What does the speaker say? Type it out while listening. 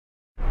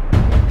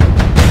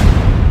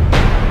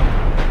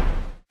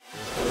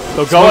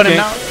So going in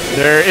now.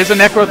 There is a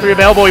Necro 3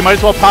 available. We might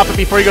as well pop it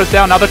before he goes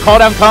down. Now the call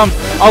down comes.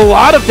 A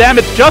lot of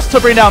damage just to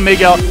bring down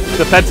Miguel.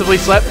 Defensively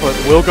slept, but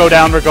will go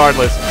down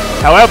regardless.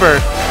 However,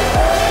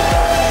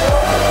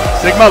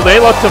 Sigma, they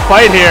look to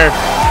fight here.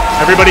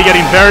 Everybody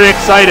getting very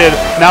excited.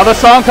 Now the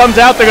song comes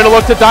out. They're going to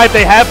look to dive.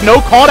 They have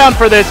no call down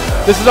for this.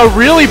 This is a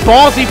really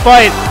ballsy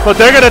fight, but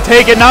they're going to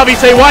take it. Navi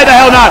say, why the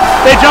hell not?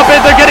 They jump in.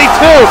 They're getting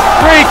 2,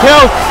 3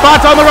 kills.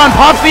 Bots on the run.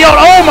 Pops the ult.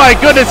 Oh my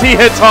goodness, he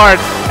hits hard.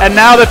 And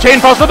now the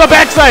chain falls from the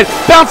backside.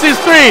 Bounces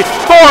 3,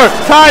 4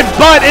 times,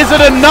 but is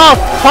it enough?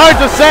 Hard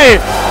to say.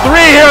 3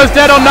 heroes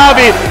dead on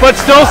Navi, but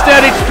still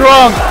standing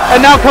strong.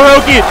 And now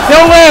Kuroki,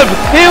 he'll live.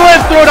 He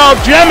lives through it all.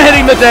 Gem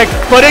hitting the deck,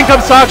 but in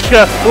comes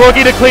Sakshka,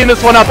 looking to clean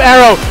this one up.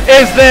 Arrow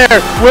is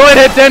there. Will it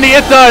hit Dendi?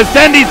 It does.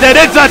 Dendi's dead.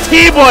 It's a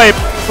Teamwipe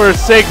for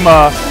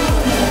Sigma.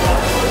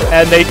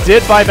 And they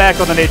did buy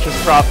back on the Nature's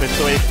Prophet,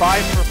 so a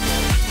 5 for